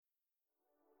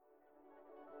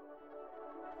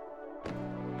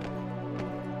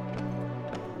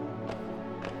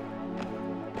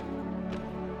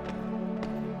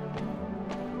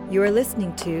You are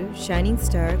listening to Shining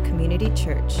Star Community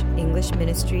Church English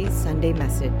Ministries Sunday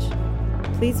Message.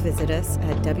 Please visit us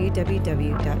at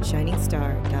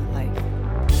www.shiningstar.life.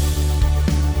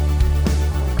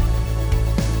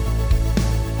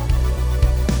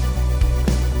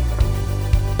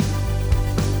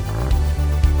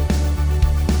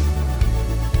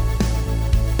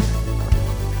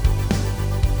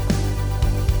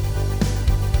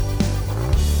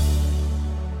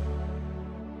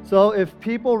 So if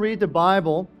people read the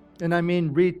Bible, and I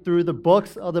mean read through the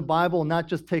books of the Bible, not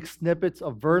just take snippets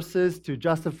of verses to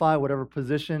justify whatever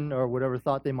position or whatever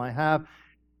thought they might have,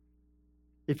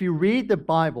 if you read the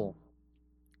Bible,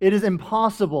 it is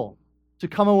impossible to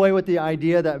come away with the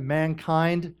idea that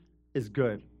mankind is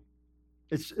good.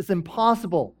 It's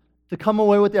impossible to come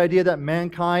away with the idea that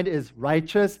mankind is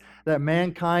righteous, that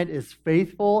mankind is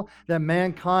faithful, that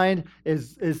mankind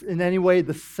is in any way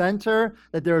the center,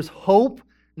 that there's hope,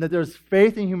 and that there's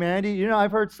faith in humanity. You know,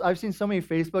 I've seen so many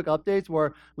Facebook updates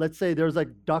where, let's say there's like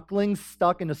ducklings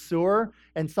stuck in a sewer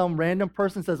and some random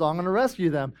person says, oh, I'm going to rescue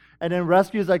them. And then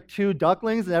rescues like 2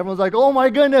 ducklings and everyone's like, oh my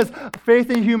goodness,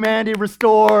 faith in humanity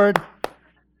restored.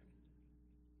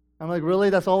 I'm like, really?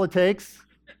 That's all it takes?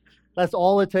 That's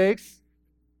all it takes?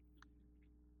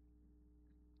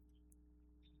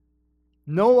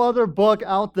 No other book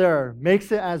out there makes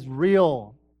it as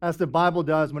real as the Bible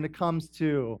does when it comes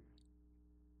to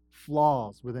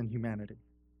flaws within humanity,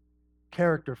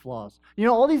 character flaws. You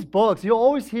know, all these books, you'll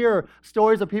always hear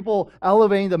stories of people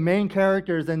elevating the main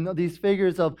characters and these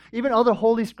figures of even other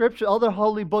holy scripture, other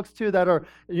holy books too that are,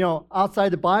 you know, outside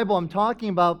the Bible I'm talking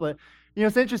about. But, you know,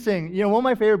 it's interesting. You know, one of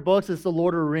my favorite books is The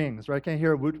Lord of the Rings, right? I can't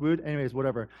hear a woot woot. Anyways,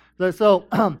 whatever. So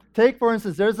take, for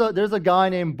instance, there's a guy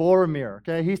named Boromir,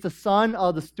 okay? He's the son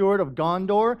of the Steward of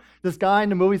Gondor. This guy in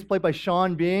the movie is played by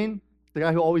Sean Bean, the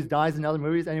guy who always dies in other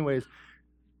movies. Anyways,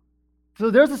 so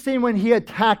there's a scene when he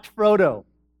attacked Frodo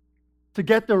to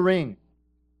get the ring.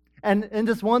 And in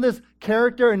one of this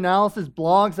character analysis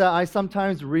blogs that I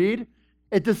sometimes read,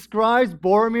 it describes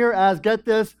Boromir as, get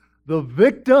this, the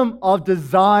victim of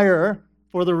desire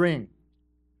for the ring.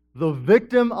 The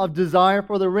victim of desire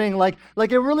for the ring. Like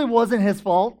it really wasn't his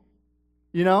fault,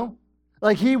 you know?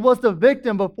 Like he was the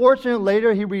victim, but fortunately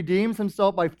later he redeems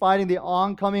himself by fighting the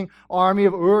oncoming army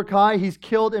of Uruk-hai. He's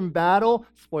killed in battle.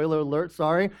 Spoiler alert,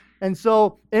 sorry. And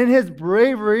so in his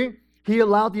bravery, he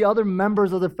allowed the other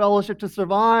members of the fellowship to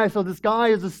survive. So this guy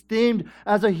is esteemed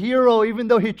as a hero, even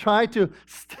though he tried to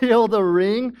steal the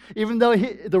ring, even though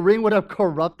the ring would have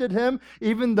corrupted him,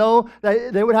 even though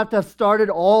they would have to have started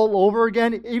all over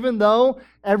again, even though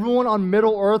everyone on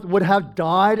Middle-earth would have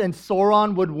died and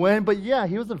Sauron would win. But yeah,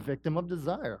 he was a victim of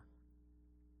desire.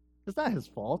 It's not his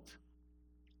fault.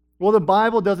 Well, the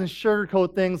Bible doesn't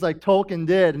sugarcoat things like Tolkien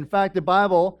did. In fact, the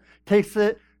Bible takes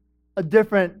it a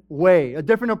different way, a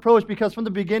different approach, because from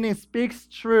the beginning it speaks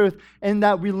truth in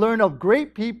that we learn of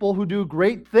great people who do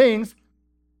great things,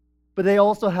 but they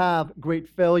also have great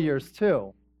failures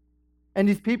too. And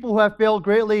these people who have failed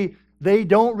greatly, they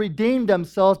don't redeem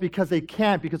themselves because they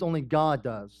can't, because only God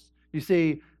does. You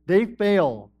see, they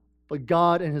fail, but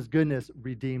God in His goodness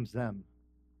redeems them.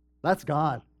 That's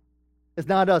God. It's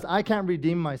not us. I can't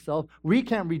redeem myself. We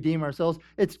can't redeem ourselves.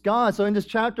 It's God. So in this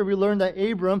chapter, we learn that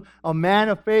Abram, a man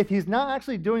of faith, he's not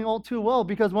actually doing all too well,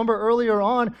 because remember earlier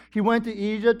on, he went to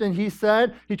Egypt and he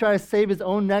tried to save his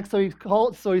own neck. So he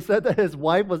said that his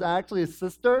wife was actually his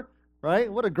sister, right?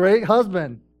 What a great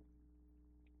husband.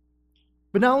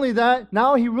 But not only that,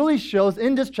 now he really shows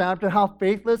in this chapter how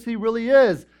faithless he really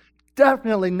is.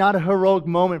 Definitely not a heroic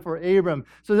moment for Abram.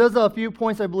 So there's a few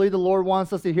points I believe the Lord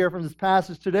wants us to hear from this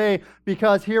passage today,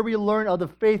 because here we learn of the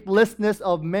faithlessness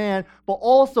of man, but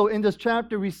also in this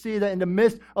chapter we see that in the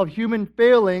midst of human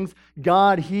failings,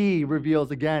 God, He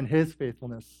reveals again His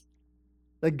faithfulness.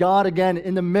 That God, again,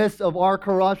 in the midst of our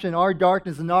corruption, our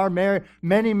darkness, and our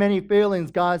many, many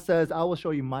failings, God says, I will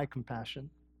show you my compassion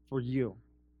for you.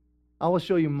 I will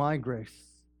show you my grace.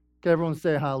 Can everyone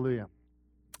say hallelujah?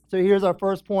 So here's our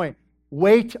first point.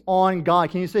 Wait on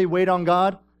God. Can you say wait on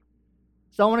God?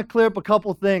 So I want to clear up a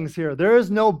couple things here. There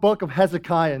is no book of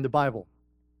Hezekiah in the Bible.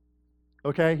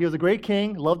 Okay? He was a great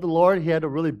king, loved the Lord. He had a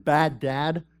really bad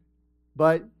dad,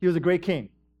 but he was a great king.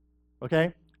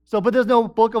 Okay? But there's no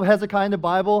book of Hezekiah in the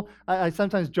Bible. I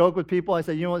sometimes joke with people. I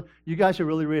say, you know what? You guys should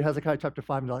really read Hezekiah chapter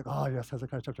 5. And they're like, oh, yes,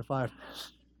 Hezekiah chapter 5.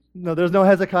 No, there's no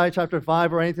Hezekiah chapter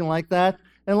 5 or anything like that.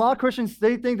 And a lot of Christians,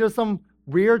 they think there's some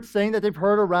weird saying that they've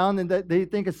heard around and that they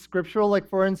think is scriptural. Like,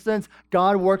 for instance,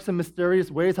 God works in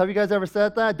mysterious ways. Have you guys ever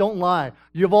said that? Don't lie.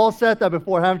 You've all said that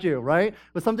before, haven't you? Right?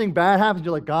 But something bad happens,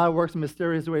 you're like, God works in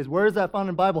mysterious ways. Where is that found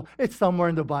in the Bible? It's somewhere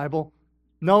in the Bible.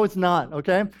 No, it's not,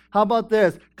 okay? How about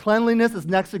this? Cleanliness is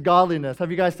next to godliness.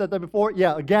 Have you guys said that before?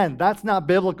 Yeah, again, that's not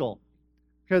biblical.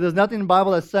 Okay, there's nothing in the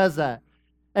Bible that says that.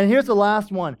 And here's the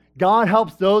last one. God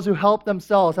helps those who help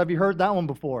themselves. Have you heard that one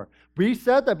before? We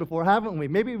said that before, haven't we?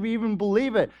 Maybe we even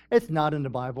believe it. It's not in the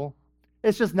Bible.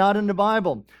 It's just not in the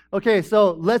Bible. Okay,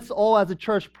 so let's all as a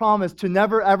church promise to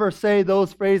never ever say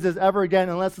those phrases ever again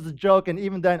unless it's a joke, and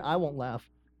even then I won't laugh.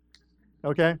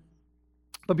 Okay?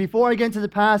 But before I get into the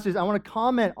passage, I want to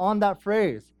comment on that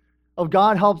phrase of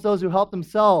God helps those who help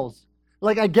themselves.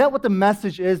 Like, I get what the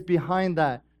message is behind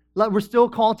that. Like, we're still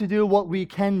called to do what we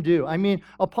can do. I mean,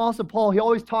 Apostle Paul, he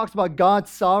always talks about God's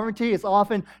sovereignty. It's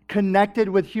often connected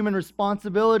with human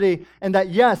responsibility. And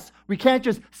that, yes, we can't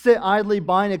just sit idly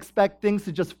by and expect things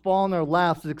to just fall in our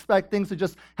laps, expect things to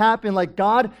just happen. Like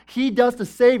God, he does the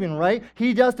saving, right?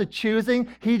 He does the choosing.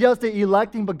 He does the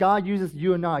electing. But God uses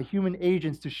you and I, human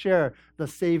agents, to share the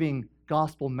saving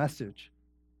gospel message,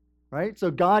 right?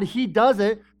 So God, he does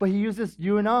it, but he uses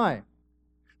you and I.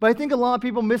 But I think a lot of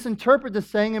people misinterpret this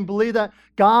saying and believe that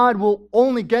God will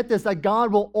only get this, that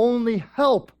God will only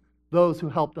help those who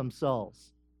help themselves.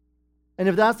 And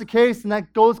if that's the case, then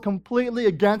that goes completely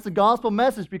against the gospel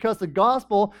message, because the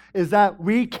gospel is that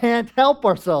we can't help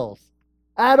ourselves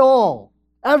at all,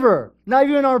 ever, not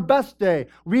even on our best day.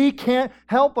 We can't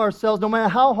help ourselves no matter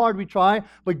how hard we try,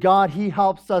 but God, he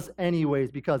helps us anyways,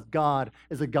 because God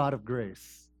is a God of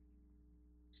grace.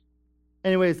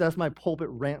 Anyways, that's my pulpit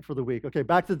rant for the week. Okay,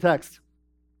 back to the text.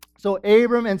 So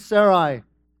Abram and Sarai,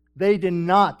 they did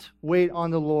not wait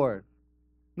on the Lord.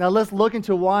 Now let's look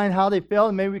into why and how they failed,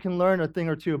 and maybe we can learn a thing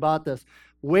or two about this.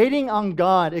 Waiting on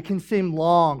God, it can seem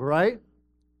long, right?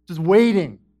 Just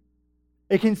waiting.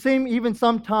 It can seem even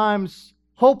sometimes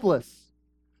hopeless.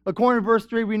 According to verse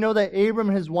 3, we know that Abram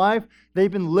and his wife,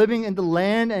 they've been living in the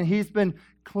land, and he's been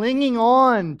clinging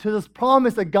on to this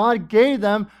promise that God gave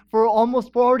them for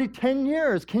already 10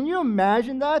 years. Can you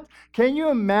imagine that? Can you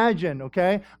imagine,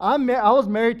 okay? I was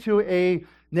married to a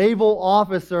naval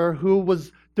officer who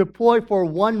was deployed for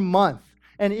 1 month.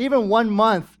 And even 1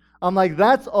 month, I'm like,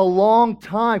 that's a long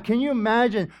time. Can you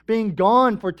imagine being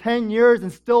gone for 10 years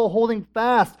and still holding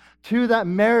fast to that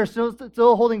marriage,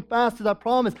 still holding fast to that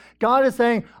promise? God is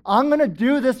saying, I'm going to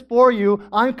do this for you.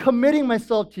 I'm committing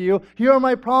myself to you. Here are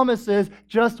my promises.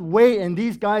 Just wait. And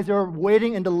these guys are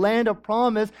waiting in the land of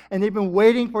promise, and they've been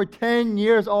waiting for 10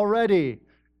 years already.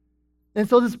 And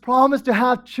so this promise to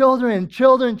have children,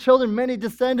 many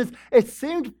descendants, it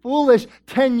seemed foolish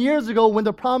 10 years ago when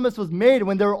the promise was made,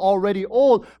 when they were already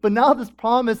old. But now this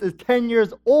promise is 10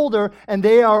 years older, and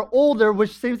they are older,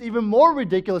 which seems even more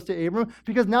ridiculous to Abram,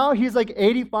 because now he's like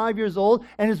 85 years old,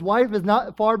 and his wife is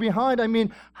not far behind. I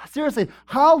mean, seriously,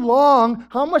 how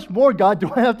much more, God,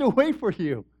 do I have to wait for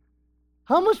you?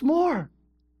 How much more?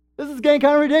 This is getting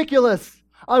kind of ridiculous.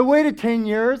 I waited 10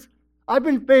 years. I've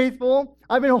been faithful.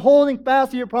 I've been holding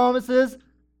fast to your promises.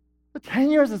 But 10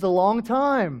 years is a long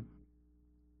time.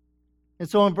 And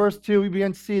so in verse 2, we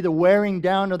begin to see the wearing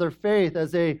down of their faith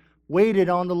as they waited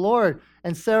on the Lord.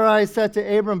 And Sarai said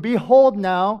to Abram, behold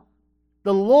now,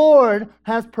 the Lord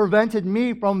has prevented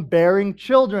me from bearing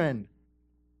children.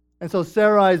 And so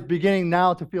Sarai is beginning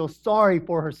now to feel sorry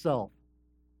for herself.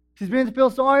 She's beginning to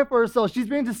feel sorry for herself. She's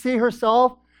beginning to see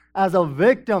herself as a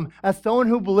victim, as someone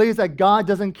who believes that God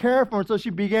doesn't care for her. So she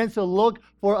begins to look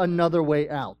for another way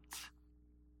out.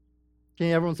 Can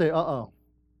everyone say, uh-oh?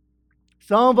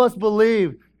 Some of us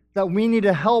believe that we need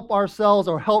to help ourselves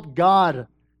or help God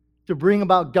to bring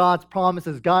about God's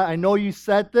promises. God, I know you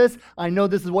said this. I know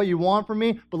this is what you want from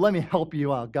me, but let me help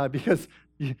you out, God, because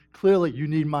clearly you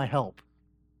need my help.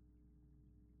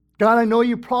 God, I know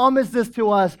you promised this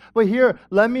to us, but here,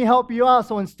 let me help you out.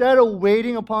 So instead of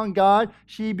waiting upon God,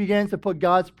 she begins to put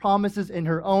God's promises in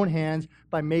her own hands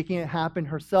by making it happen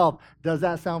herself. Does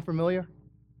that sound familiar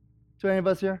to any of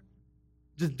us here?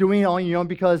 Just doing it on your own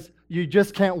because you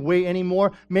just can't wait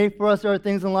anymore. Maybe for us, there are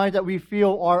things in life that we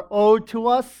feel are owed to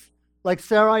us, like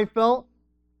Sarai felt.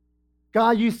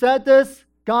 God, you said this.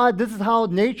 God, this is how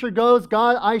nature goes.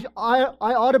 God, I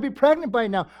ought to be pregnant by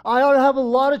now. I ought to have a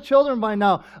lot of children by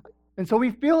now. And so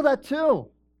we feel that too.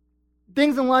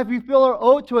 Things in life we feel are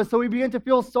owed to us, so we begin to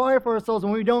feel sorry for ourselves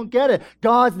when we don't get it.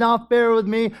 God's not fair with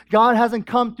me. God hasn't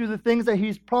come through the things that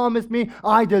he's promised me.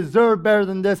 I deserve better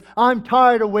than this. I'm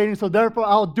tired of waiting, so therefore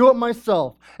I'll do it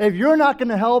myself. If you're not going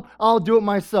to help, I'll do it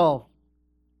myself.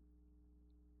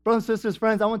 Brothers and sisters,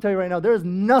 friends, I want to tell you right now, there is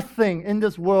nothing in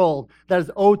this world that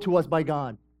is owed to us by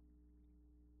God.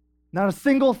 Not a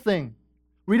single thing.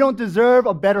 We don't deserve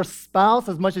a better spouse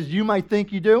as much as you might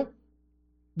think you do.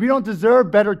 We don't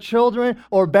deserve better children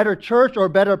or a better church or a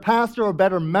better pastor or a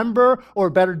better member or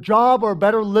a better job or a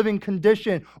better living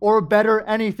condition or a better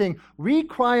anything. We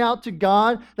cry out to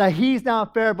God that He's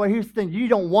not fair, but here's the thing, you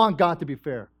don't want God to be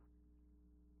fair.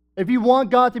 If you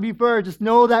want God to be fair, just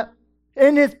know that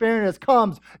in His fairness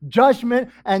comes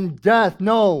judgment and death.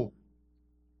 No.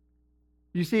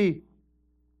 You see,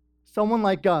 someone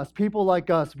like us, people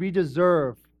like us, we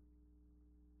deserve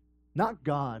not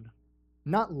God,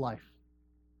 not life,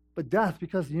 but death,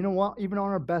 because you know what? Even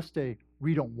on our best day,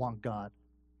 we don't want God.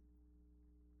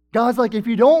 God's like, if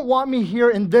you don't want me here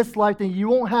in this life, then you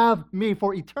won't have me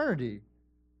for eternity.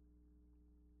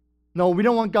 No, we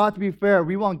don't want God to be fair.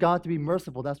 We want God to be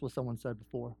merciful. That's what someone said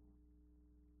before.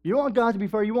 You don't want God to be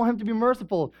fair. You want Him to be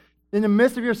merciful. In the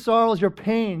midst of your sorrows, your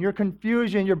pain, your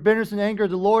confusion, your bitterness and anger,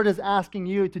 the Lord is asking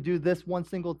you to do this one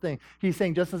single thing. He's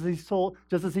saying, just as He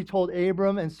told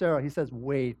Abram and Sarah, He says,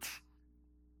 wait.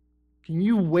 Can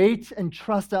you wait and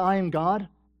trust that I am God?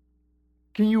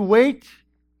 Can you wait?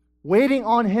 Waiting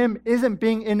on Him isn't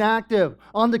being inactive.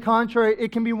 On the contrary,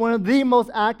 it can be one of the most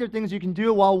active things you can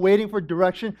do while waiting for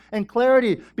direction and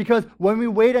clarity. Because when we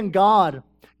wait on God,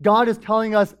 God is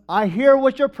telling us, I hear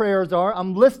what your prayers are,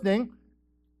 I'm listening.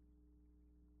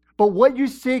 But what you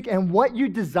seek and what you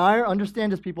desire,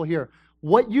 understand this, people here,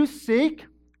 what you seek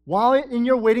while in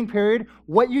your waiting period,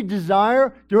 what you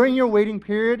desire during your waiting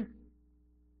period,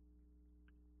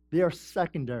 they are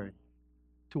secondary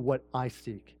to what I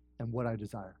seek and what I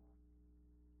desire.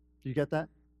 Do you get that?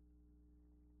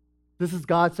 This is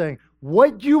God saying,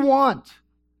 what you want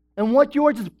and what you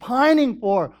are just pining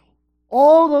for,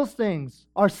 all those things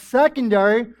are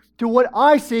secondary to what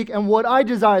I seek and what I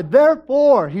desire.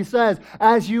 Therefore, He says,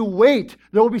 as you wait,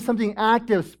 there will be something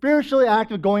active, spiritually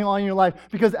active going on in your life.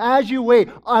 Because as you wait,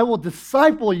 I will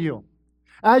disciple you.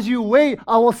 As you wait,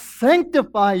 I will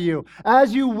sanctify you.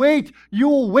 As you wait, you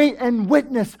will wait and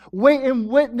witness, wait and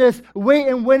witness, wait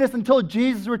and witness until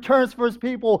Jesus returns for His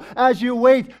people. As you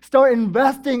wait, start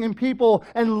investing in people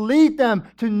and lead them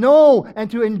to know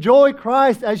and to enjoy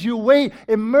Christ. As you wait,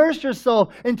 immerse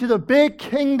yourself into the big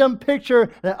kingdom picture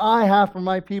that I have for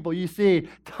my people. You see,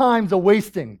 time's a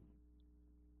wasting.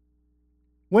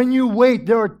 When you wait,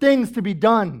 there are things to be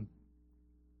done.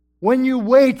 When you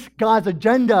wait, God's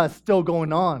agenda is still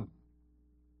going on.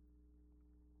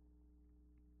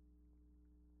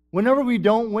 Whenever we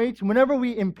don't wait, whenever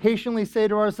we impatiently say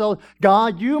to ourselves,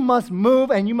 God, you must move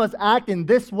and you must act in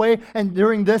this way, and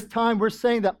during this time, we're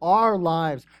saying that our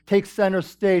lives take center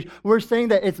stage. We're saying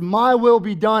that it's my will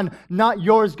be done, not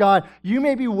yours, God. You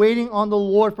may be waiting on the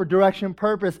Lord for direction and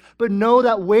purpose, but know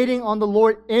that waiting on the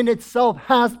Lord in itself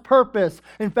has purpose.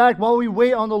 In fact, while we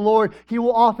wait on the Lord, He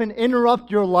will often interrupt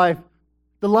your life,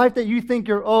 the life that you think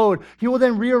you're owed. He will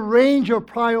then rearrange your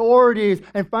priorities,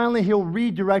 and finally He'll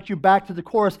redirect you back to the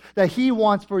course that He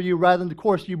wants for you rather than the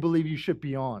course you believe you should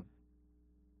be on.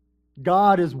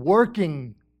 God is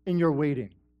working in your waiting.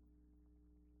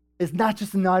 It's not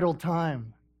just an idle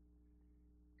time.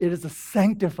 It is a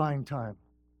sanctifying time.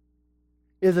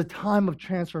 It is a time of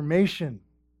transformation.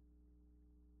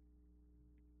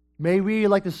 May we,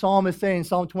 like the psalmist saying in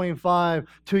Psalm 25,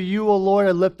 to you, O Lord,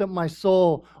 I lift up my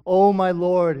soul. O my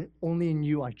Lord, only in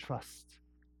you I trust.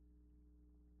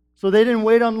 So they didn't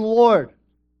wait on the Lord,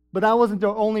 but that wasn't their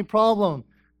only problem.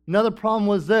 Another problem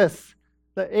was this,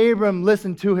 that Abram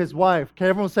listened to his wife. Can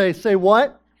everyone say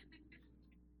what?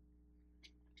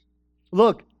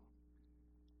 Look.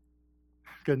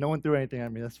 Good, no one threw anything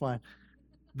at me, that's fine.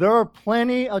 There are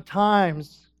plenty of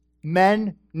times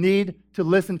men need to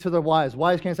listen to their wives.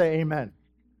 Wives can't say amen.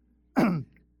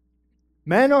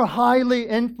 Men are highly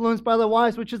influenced by their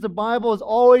wives, which is the Bible is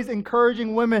always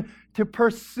encouraging women to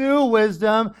pursue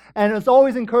wisdom, and it's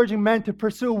always encouraging men to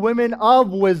pursue women of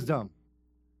wisdom.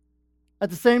 At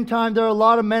the same time, there are a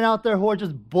lot of men out there who are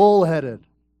just bullheaded.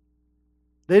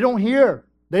 They don't hear.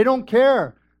 They don't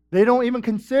care. They don't even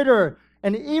consider.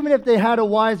 And even if they had a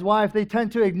wise wife, they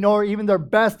tend to ignore even their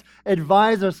best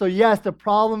advisor. So yes, the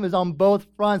problem is on both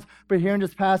fronts. But here in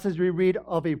this passage, we read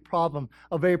of a problem,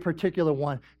 a very particular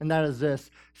one. And that is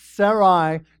this.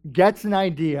 Sarai gets an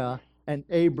idea, and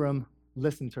Abram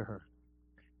listened to her.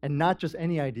 And not just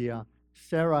any idea.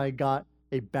 Sarai got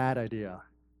a bad idea.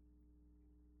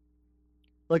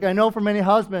 Like I know for many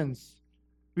husbands,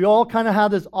 we all kind of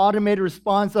have this automated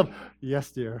response of,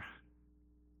 yes, dear.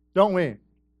 Don't we?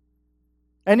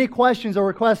 Any questions or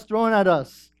requests thrown at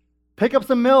us? Pick up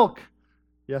some milk.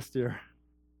 Yes, dear.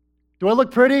 Do I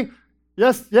look pretty?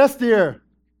 Yes, dear.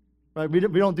 Right? We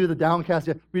don't do the downcast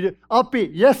yet. We do upbeat.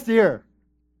 Yes, dear.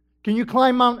 Can you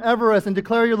climb Mount Everest and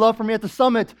declare your love for me at the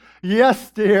summit?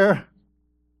 Yes, dear.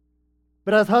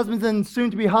 But as husbands and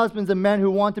soon-to-be husbands and men who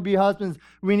want to be husbands,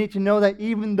 we need to know that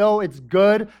even though it's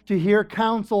good to hear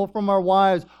counsel from our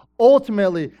wives,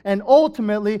 ultimately,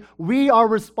 we are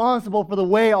responsible for the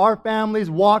way our families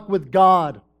walk with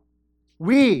God.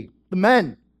 We, the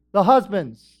men, the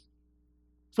husbands.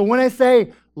 So when I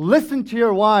say listen to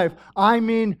your wife, I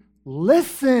mean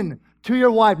listen to your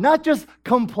wife. Not just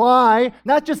comply,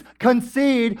 not just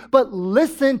concede, but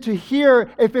listen to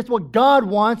hear if it's what God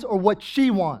wants or what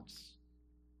she wants.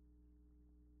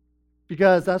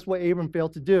 Because that's what Abram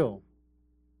failed to do.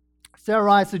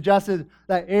 Sarai suggested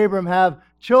that Abram have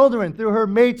children through her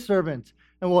maidservant.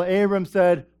 And well, Abram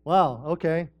said, wow,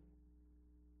 okay,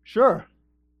 sure.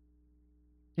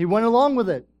 He went along with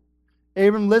it.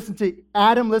 Adam listened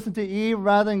to Eve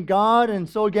rather than God. And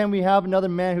so again, we have another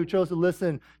man who chose to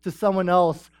listen to someone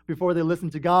else before they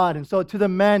listened to God. And so to the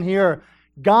men here,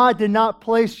 God did not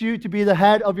place you to be the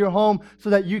head of your home so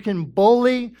that you can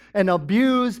bully and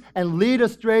abuse and lead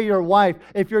astray your wife.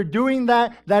 If you're doing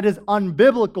that, that is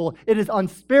unbiblical. It is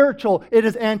unspiritual. It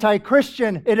is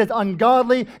anti-Christian. It is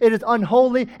ungodly. It is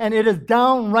unholy. And it is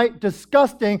downright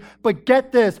disgusting. But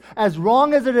get this, as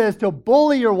wrong as it is to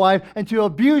bully your wife and to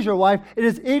abuse your wife, it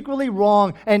is equally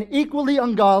wrong and equally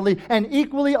ungodly and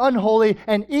equally unholy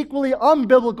and equally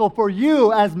unbiblical for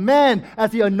you as men,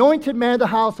 as the anointed man of the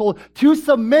household, to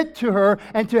submit to her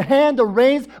and to hand the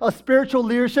reins of spiritual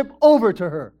leadership over to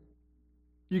her.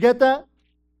 You get that?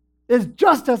 It's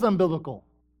just as unbiblical.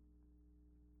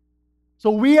 So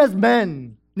we as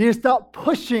men need to stop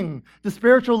pushing the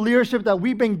spiritual leadership that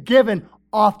we've been given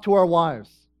off to our wives.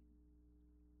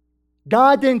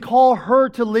 God didn't call her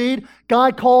to lead.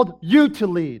 God called you to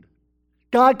lead.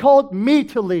 God called me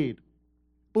to lead.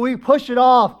 But we push it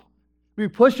off. We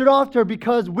push it off to her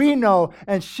because we know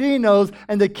and she knows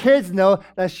and the kids know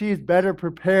that she's better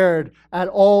prepared at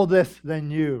all this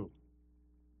than you.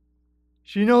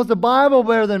 She knows the Bible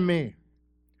better than me.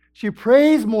 She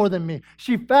prays more than me.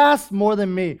 She fasts more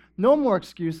than me. No more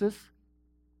excuses.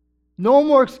 No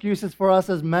more excuses for us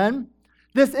as men.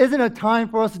 This isn't a time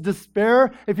for us to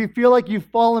despair if you feel like you've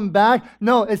fallen back.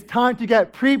 No, it's time to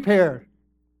get prepared.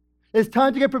 It's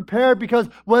time to get prepared because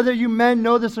whether you men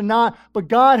know this or not, but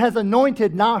God has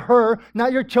anointed not her,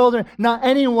 not your children, not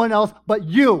anyone else, but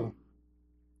you.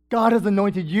 God has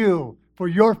anointed you for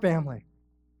your family.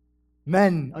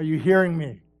 Men, are you hearing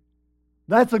me?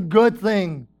 That's a good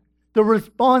thing. The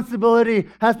responsibility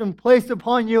has been placed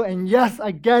upon you, and yes,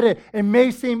 I get it. It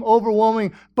may seem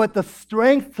overwhelming, but the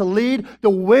strength to lead, the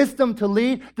wisdom to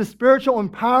lead, the spiritual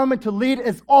empowerment to lead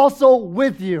is also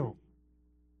with you.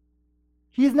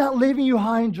 He's not leaving you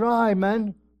high and dry,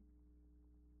 men.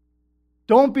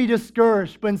 Don't be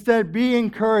discouraged, but instead be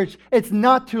encouraged. It's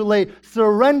not too late.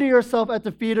 Surrender yourself at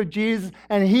the feet of Jesus,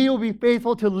 and He will be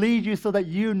faithful to lead you so that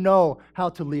you know how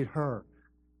to lead her.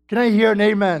 Can I hear an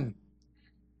amen?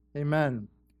 Amen.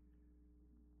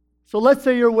 So let's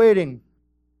say you're waiting.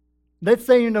 Let's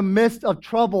say you're in the midst of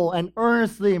trouble and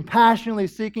earnestly and passionately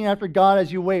seeking after God as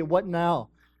you wait. What now?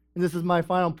 And this is my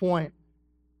final point.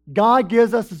 God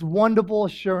gives us this wonderful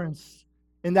assurance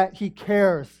in that He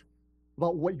cares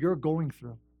about what you're going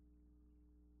through.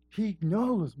 He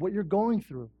knows what you're going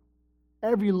through.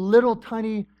 Every little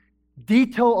tiny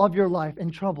detail of your life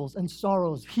and troubles and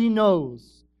sorrows, He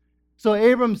knows. So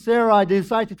Abram and Sarai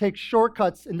decided to take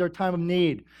shortcuts in their time of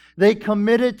need. They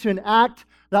committed to an act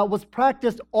that was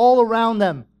practiced all around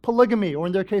them, polygamy, or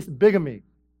in their case, bigamy.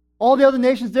 All the other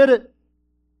nations did it.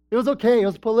 It was okay. It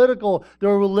was political. There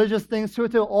were religious things to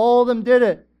it too. All of them did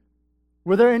it.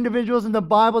 Were there individuals in the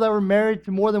Bible that were married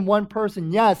to more than one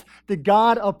person? Yes. Did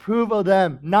God approve of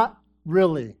them? Not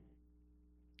really.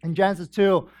 In Genesis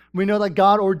 2, we know that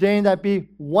God ordained that be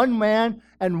one man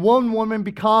and one woman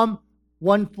become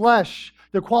one flesh.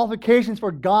 The qualifications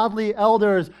for godly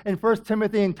elders in 1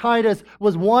 Timothy and Titus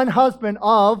was one husband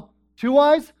of 2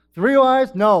 wives? 3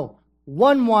 wives? No.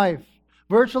 1 wife.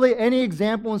 Virtually any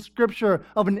example in Scripture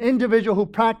of an individual who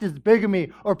practiced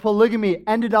bigamy or polygamy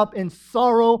ended up in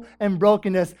sorrow and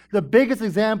brokenness. The biggest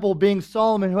example being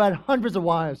Solomon, who had hundreds of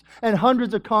wives and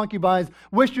hundreds of concubines,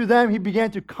 which through them he began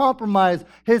to compromise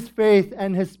his faith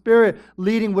and his spirit,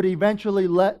 leading which eventually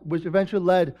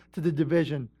led to the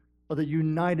division of the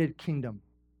united kingdom.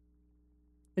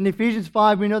 In Ephesians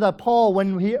 5, we know that Paul,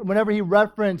 whenever he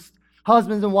referenced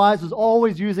husbands and wives, was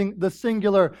always using the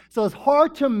singular. So it's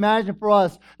hard to imagine for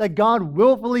us that God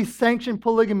willfully sanctioned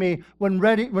polygamy when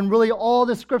really all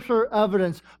the scripture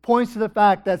evidence points to the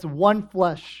fact that it's one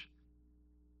flesh,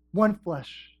 one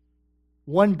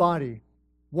body,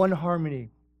 one harmony,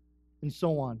 and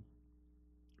so on.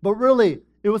 But really,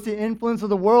 it was the influence of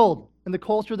the world and the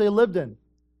culture they lived in.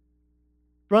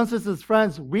 Brothers and sisters,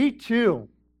 friends, we too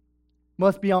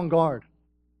must be on guard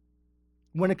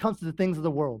when it comes to the things of the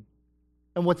world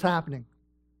and what's happening.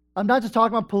 I'm not just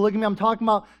talking about polygamy. I'm talking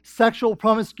about sexual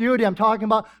promiscuity. I'm talking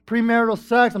about premarital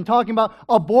sex. I'm talking about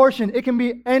abortion. It can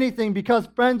be anything because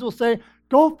friends will say,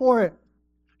 go for it.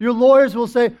 Your lawyers will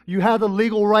say, you have the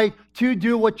legal right to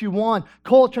do what you want.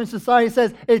 Culture and society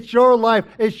says, it's your life,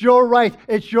 it's your right,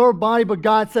 it's your body. But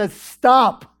God says,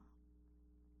 stop.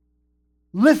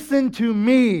 Listen to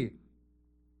me.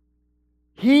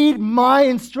 Heed my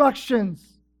instructions.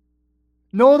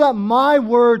 Know that my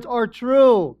words are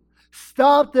true.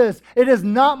 Stop this. It is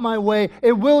not my way.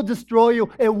 It will destroy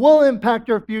you. It will impact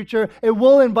your future. It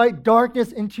will invite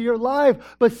darkness into your life.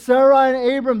 But Sarai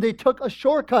and Abram, they took a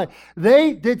shortcut.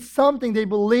 They did something they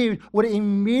believed would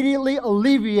immediately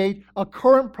alleviate a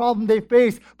current problem they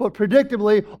faced. But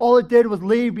predictably, all it did was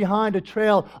leave behind a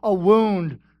trail, a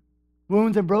wounds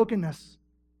and brokenness,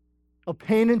 of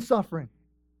pain and suffering.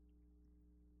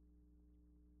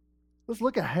 Let's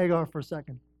look at Hagar for a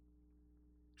second.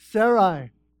 Sarai,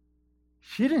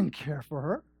 she didn't care for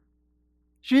her.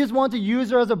 She just wanted to use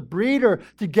her as a breeder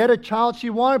to get a child she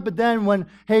wanted. But then when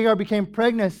Hagar became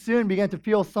pregnant, soon began to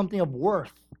feel something of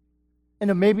worth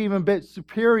and maybe even a bit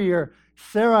superior.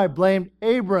 Sarai blamed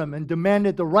Abram and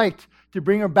demanded the right to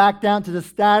bring her back down to the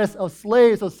status of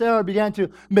slave. So Sarah began to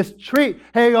mistreat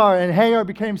Hagar, and Hagar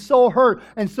became so hurt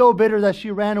and so bitter that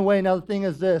she ran away. Now the thing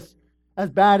is this, as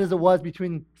bad as it was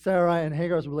between Sarai and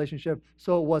Hagar's relationship,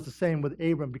 so it was the same with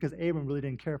Abram, because Abram really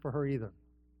didn't care for her either.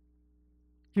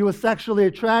 He was sexually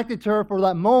attracted to her for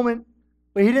that moment,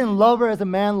 but he didn't love her as a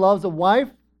man loves a wife.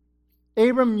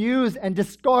 Abram used and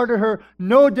discarded her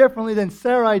no differently than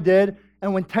Sarai did,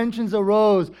 and when tensions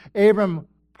arose, Abram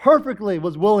perfectly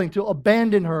was willing to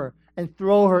abandon her and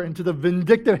throw her into the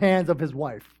vindictive hands of his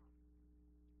wife.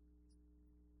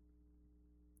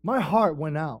 My heart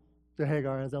went out to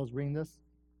Hagar as I was reading this.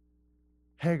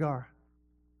 Hagar,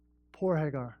 poor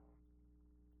Hagar.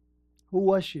 Who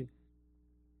was she?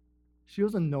 She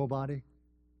was a nobody.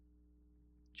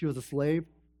 She was a slave.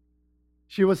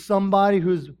 She was somebody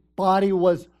whose body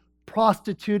was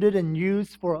prostituted and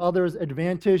used for others'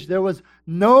 advantage. There was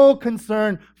no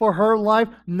concern for her life,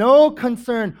 no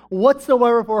concern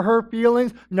whatsoever for her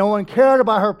feelings. No one cared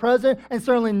about her present, and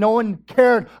certainly no one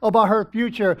cared about her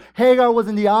future. Hagar was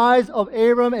in the eyes of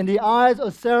Abram, in the eyes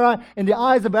of Sarah, in the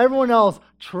eyes of everyone else,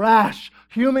 trash,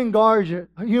 human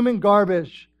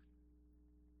garbage,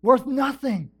 worth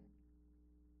nothing.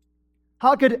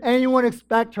 How could anyone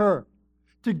expect her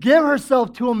to give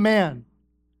herself to a man,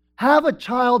 have a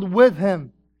child with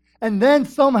him, and then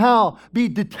somehow be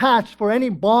detached for any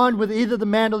bond with either the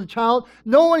man or the child?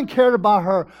 No one cared about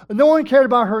her. No one cared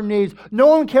about her needs. No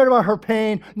one cared about her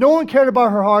pain. No one cared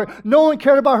about her heart. No one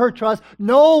cared about her trust.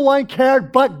 No one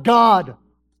cared but God.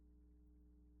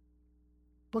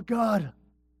 But God.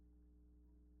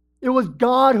 It was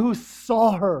God who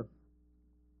saw her.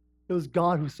 It was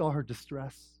God who saw her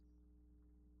distress.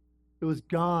 It was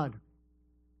God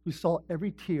who saw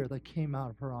every tear that came out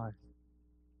of her eyes.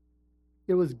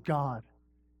 It was God.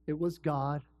 It was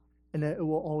God, and it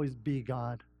will always be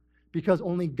God. Because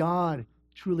only God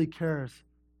truly cares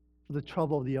for the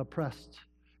trouble of the oppressed.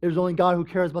 It was only God who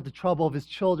cares about the trouble of his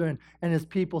children and his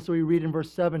people. So we read in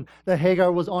verse 7 that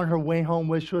Hagar was on her way home,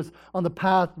 which was on the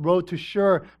path road to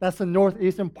Shur. That's the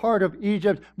northeastern part of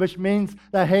Egypt, which means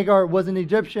that Hagar was an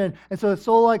Egyptian. And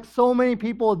so like so many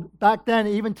people back then,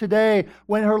 even today,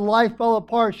 when her life fell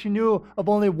apart, she knew of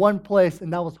only one place,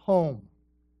 and that was home.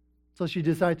 So she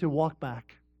decided to walk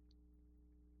back.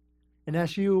 And as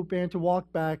she began to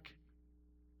walk back,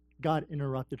 God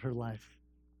interrupted her life.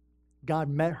 God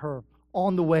met her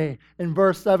on the way. In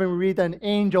verse 7, we read that an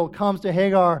angel comes to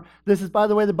Hagar. This is, by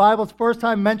the way, the Bible's first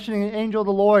time mentioning an angel of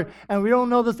the Lord. And we don't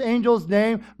know this angel's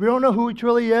name. We don't know who he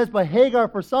truly is. But Hagar,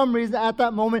 for some reason, at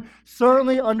that moment,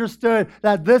 certainly understood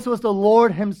that this was the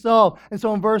Lord himself. And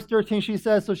so in verse 13, she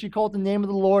says, so she called the name of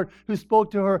the Lord who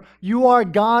spoke to her, "You are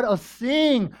God of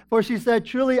seeing." For she said,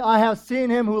 "Truly, I have seen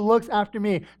him who looks after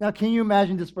me." Now, can you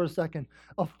imagine this for a second?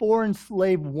 A foreign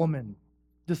slave woman,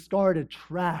 discarded,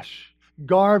 trash,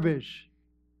 garbage,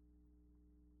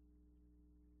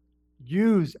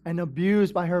 used and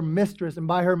abused by her mistress and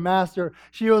by her master.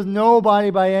 She was nobody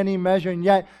by any measure, and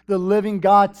yet the living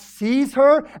God sees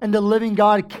her, and the living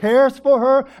God cares for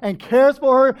her and cares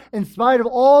for her in spite of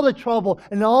all the trouble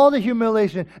and all the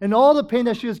humiliation and all the pain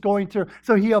that she was going through.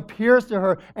 So he appears to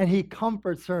her and he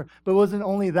comforts her. But it wasn't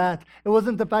only that. It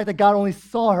wasn't the fact that God only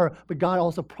saw her, but God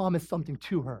also promised something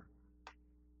to her.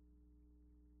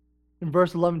 In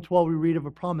verse 11, 12, we read of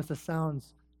a promise that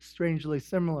sounds strangely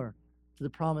similar to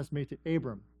the promise made to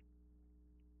Abram.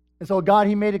 And so God,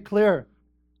 he made it clear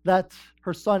that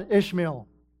her son Ishmael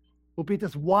will be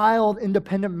this wild,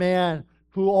 independent man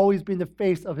who will always be in the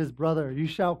face of his brother. You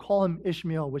shall call him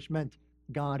Ishmael, which meant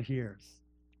God hears.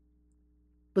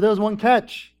 But there was one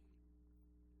catch.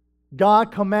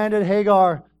 God commanded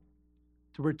Hagar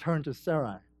to return to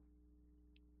Sarai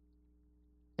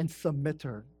and submit to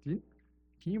her. Can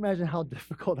you imagine how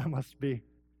difficult that must be?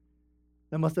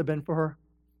 That must have been for her.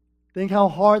 Think how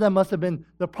hard that must have been.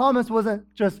 The promise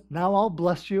wasn't just, now I'll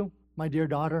bless you, my dear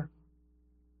daughter.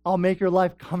 I'll make your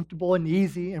life comfortable and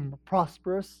easy and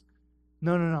prosperous.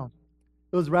 No.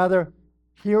 It was rather,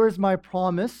 here is my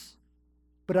promise,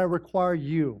 but I require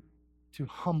you to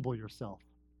humble yourself.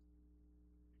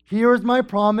 Here is my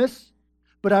promise,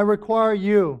 but I require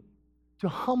you to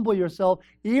humble yourself,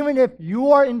 even if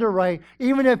you are in the right,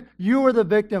 even if you are the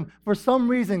victim. For some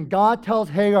reason, God tells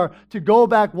Hagar to go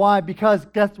back. Why? Because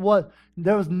guess what?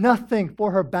 There was nothing for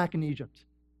her back in Egypt.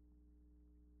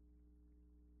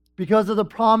 Because of the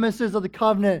promises of the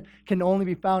covenant can only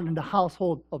be found in the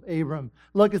household of Abram.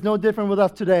 Look, it's no different with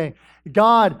us today.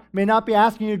 God may not be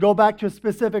asking you to go back to a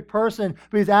specific person,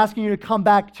 but he's asking you to come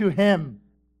back to him.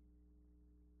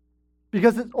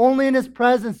 Because it's only in his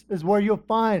presence is where you'll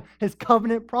find his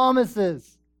covenant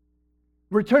promises.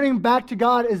 Returning back to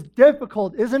God is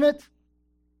difficult, isn't it?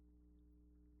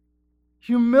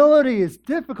 Humility is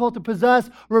difficult to possess.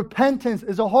 Repentance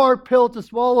is a hard pill to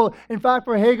swallow. In fact,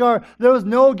 for Hagar, there was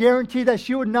no guarantee that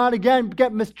she would not again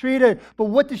get mistreated. But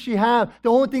what did she have? The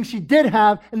only thing she did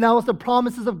have, and that was the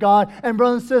promises of God. And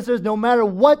brothers and sisters, no matter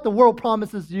what the world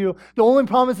promises you, the only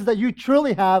promises that you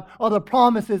truly have are the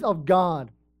promises of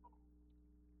God.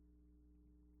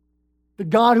 The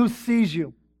God who sees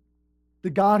you, the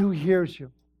God who hears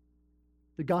you,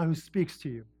 the God who speaks to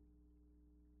you.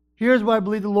 Here's what I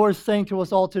believe the Lord is saying to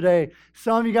us all today.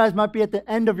 Some of you guys might be at the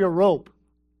end of your rope.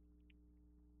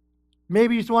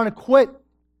 Maybe you just want to quit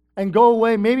and go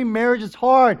away. Maybe marriage is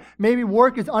hard. Maybe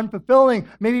work is unfulfilling.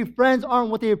 Maybe friends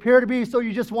aren't what they appear to be, so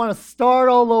you just want to start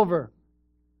all over.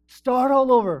 Start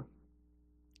all over.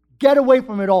 Get away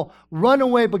from it all. Run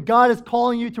away, but God is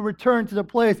calling you to return to the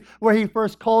place where he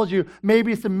first called you.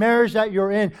 Maybe it's the marriage that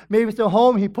you're in. Maybe it's the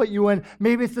home he put you in.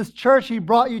 Maybe it's this church he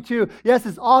brought you to. Yes,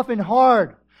 it's often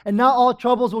hard, and not all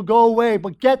troubles will go away,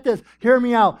 but get this, hear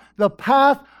me out. The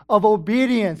path of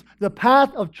obedience, the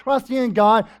path of trusting in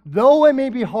God, though it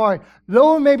may be hard,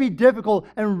 though it may be difficult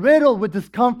and riddled with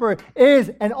discomfort,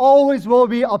 is and always will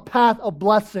be a path of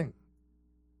blessing.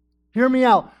 Hear me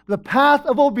out. The path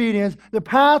of obedience, the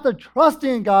path of trusting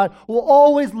in God will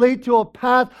always lead to a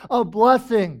path of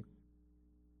blessing.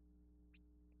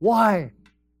 Why?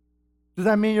 Does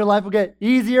that mean your life will get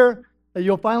easier? That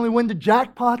you'll finally win the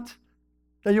jackpot?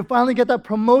 That you'll finally get that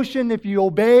promotion if you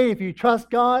obey, if you trust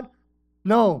God?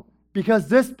 No, because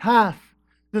this path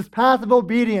of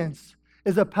obedience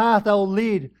is a path that will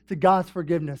lead to God's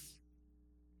forgiveness.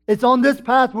 It's on this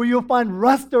path where you'll find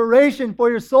restoration for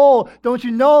your soul. Don't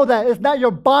you know that? It's not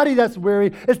your body that's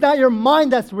weary. It's not your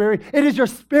mind that's weary. It is your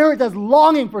spirit that's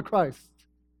longing for Christ.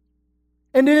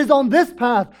 And it is on this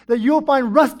path that you'll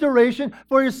find restoration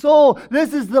for your soul.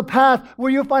 This is the path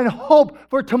where you'll find hope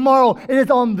for tomorrow. It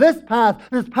is on this path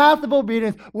of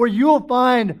obedience, where you'll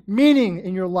find meaning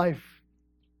in your life.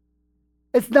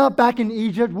 It's not back in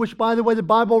Egypt, which, by the way, the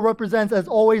Bible represents as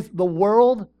always the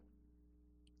world.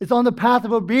 It's on the path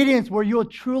of obedience where you'll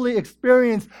truly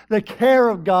experience the care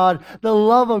of God, the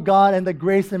love of God, and the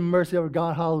grace and mercy of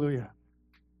God. Hallelujah.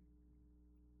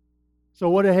 So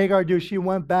what did Hagar do? She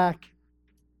went back.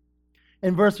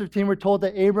 In verse 15, we're told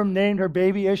that Abram named her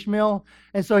baby Ishmael.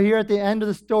 And so here at the end of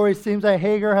the story, it seems that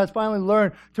Hagar has finally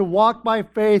learned to walk by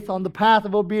faith on the path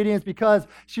of obedience because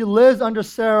she lives under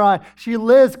Sarai. She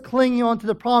lives clinging on to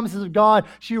the promises of God.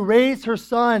 She raised her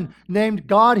son named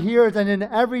God Hears. And in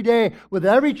every day, with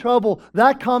every trouble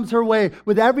that comes her way,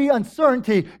 with every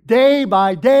uncertainty, day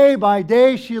by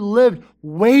day, she lived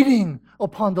waiting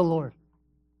upon the Lord.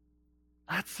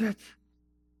 That's it.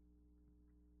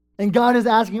 And God is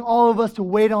asking all of us to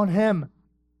wait on him.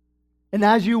 And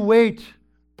as you wait,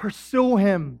 pursue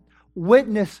him,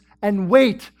 witness and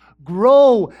wait,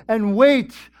 grow and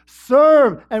wait,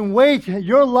 serve and wait.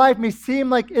 Your life may seem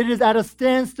like it is at a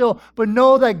standstill, but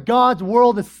know that God's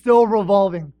world is still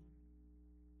revolving.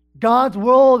 God's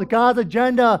world, God's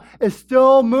agenda is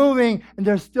still moving, and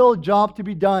there's still a job to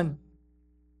be done.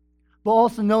 But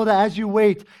also know that as you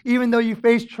wait, even though you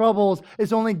face troubles,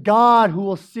 it's only God who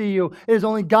will see you. It is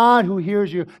only God who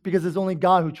hears you, because it's only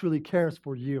God who truly cares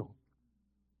for you.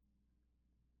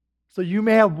 So you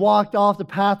may have walked off the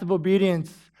path of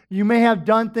obedience. You may have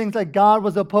done things that God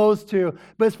was opposed to,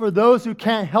 but it's for those who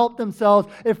can't help themselves.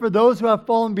 It's for those who have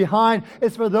fallen behind.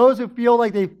 It's for those who feel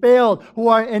like they failed, who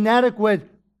are inadequate.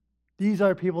 These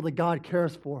are people that God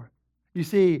cares for. You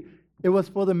see, it was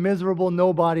for the miserable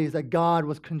nobodies that God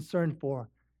was concerned for.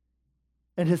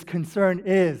 And his concern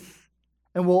is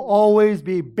and will always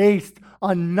be based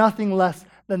on nothing less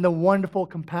than the wonderful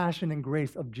compassion and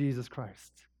grace of Jesus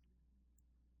Christ.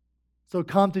 So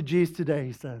come to Jesus today,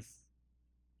 he says.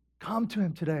 Come to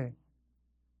him today.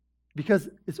 Because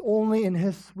it's only in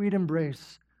his sweet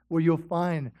embrace where you'll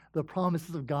find the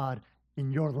promises of God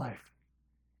in your life.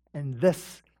 And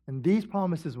these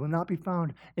promises will not be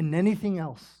found in anything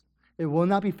else. It will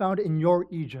not be found in your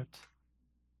Egypt.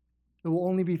 It will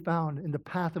only be found in the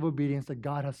path of obedience that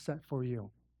God has set for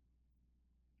you.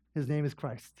 His name is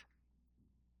Christ.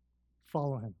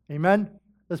 Follow him. Amen?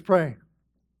 Let's pray.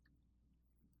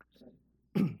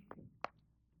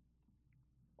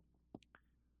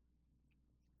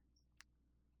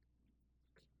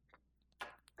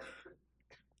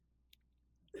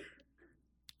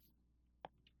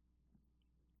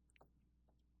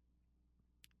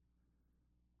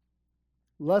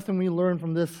 The lesson we learn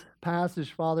from this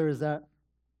passage, Father, is that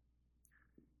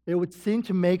it would seem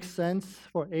to make sense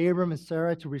for Abram and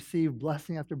Sarah to receive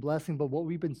blessing after blessing, but what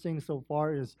we've been seeing so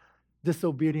far is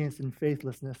disobedience and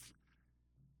faithlessness.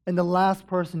 And the last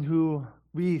person who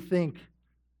we think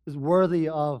is worthy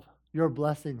of your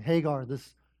blessing, Hagar,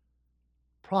 this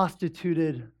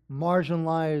prostituted,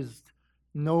 marginalized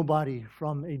nobody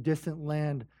from a distant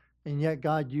land, and yet,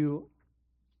 God, you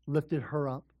lifted her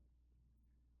up.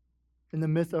 In the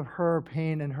midst of her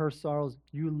pain and her sorrows,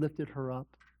 you lifted her up.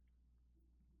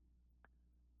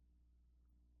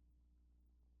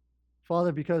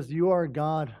 Father, because you are a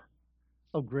God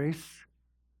of grace,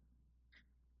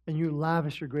 and you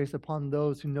lavish your grace upon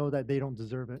those who know that they don't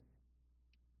deserve it.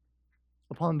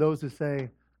 Upon those who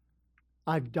say,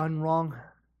 I've done wrong,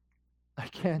 I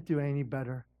can't do any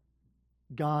better.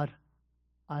 God,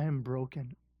 I am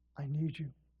broken. I need you.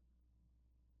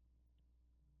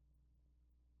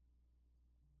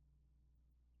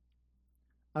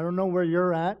 I don't know where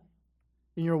you're at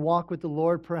in your walk with the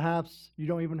Lord. Perhaps you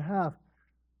don't even have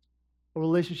a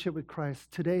relationship with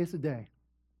Christ. Today is the day.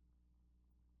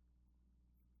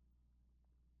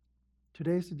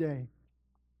 Today is the day.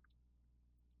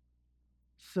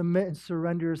 Submit and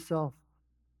surrender yourself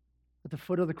at the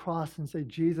foot of the cross and say,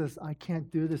 Jesus, I can't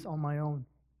do this on my own.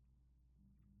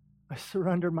 I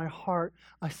surrender my heart.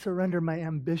 I surrender my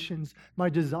ambitions, my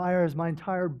desires, my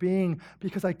entire being,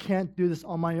 because I can't do this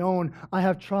on my own. I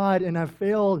have tried and I've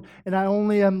failed, and I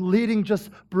only am leading just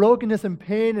brokenness and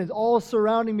pain and all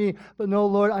surrounding me. But no,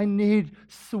 Lord, I need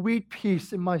sweet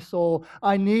peace in my soul.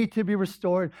 I need to be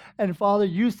restored. And Father,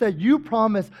 you said, you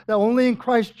promised that only in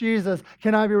Christ Jesus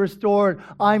can I be restored.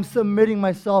 I'm submitting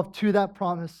myself to that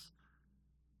promise.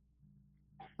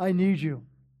 I need you.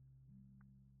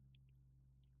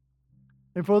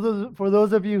 And for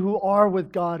those of you who are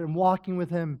with God and walking with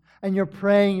him, and you're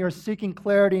praying, you're seeking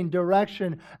clarity and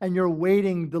direction, and you're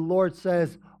waiting, the Lord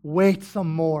says, wait some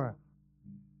more.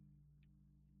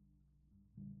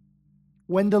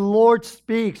 When the Lord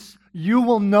speaks, you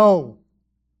will know,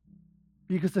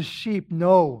 because the sheep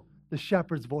know the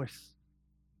shepherd's voice.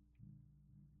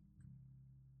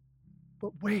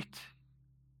 But wait.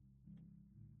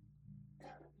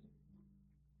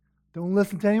 Don't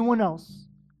listen to anyone else.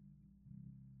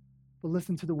 But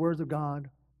listen to the words of God.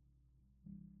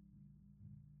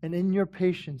 And in your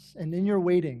patience and in your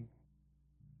waiting,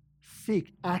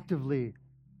 seek actively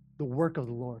the work of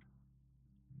the Lord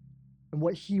and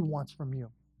what he wants from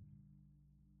you.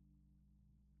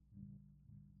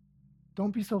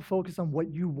 Don't be so focused on what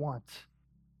you want,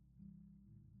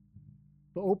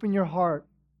 but open your heart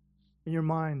and your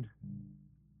mind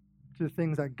to the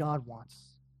things that God wants.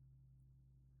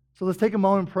 So let's take a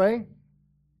moment and pray.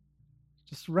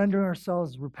 Just surrendering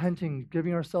ourselves, repenting,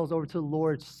 giving ourselves over to the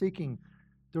Lord, seeking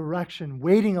direction,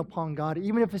 waiting upon God,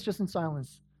 even if it's just in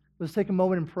silence. Let's take a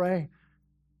moment and pray, and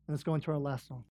let's go into our last song.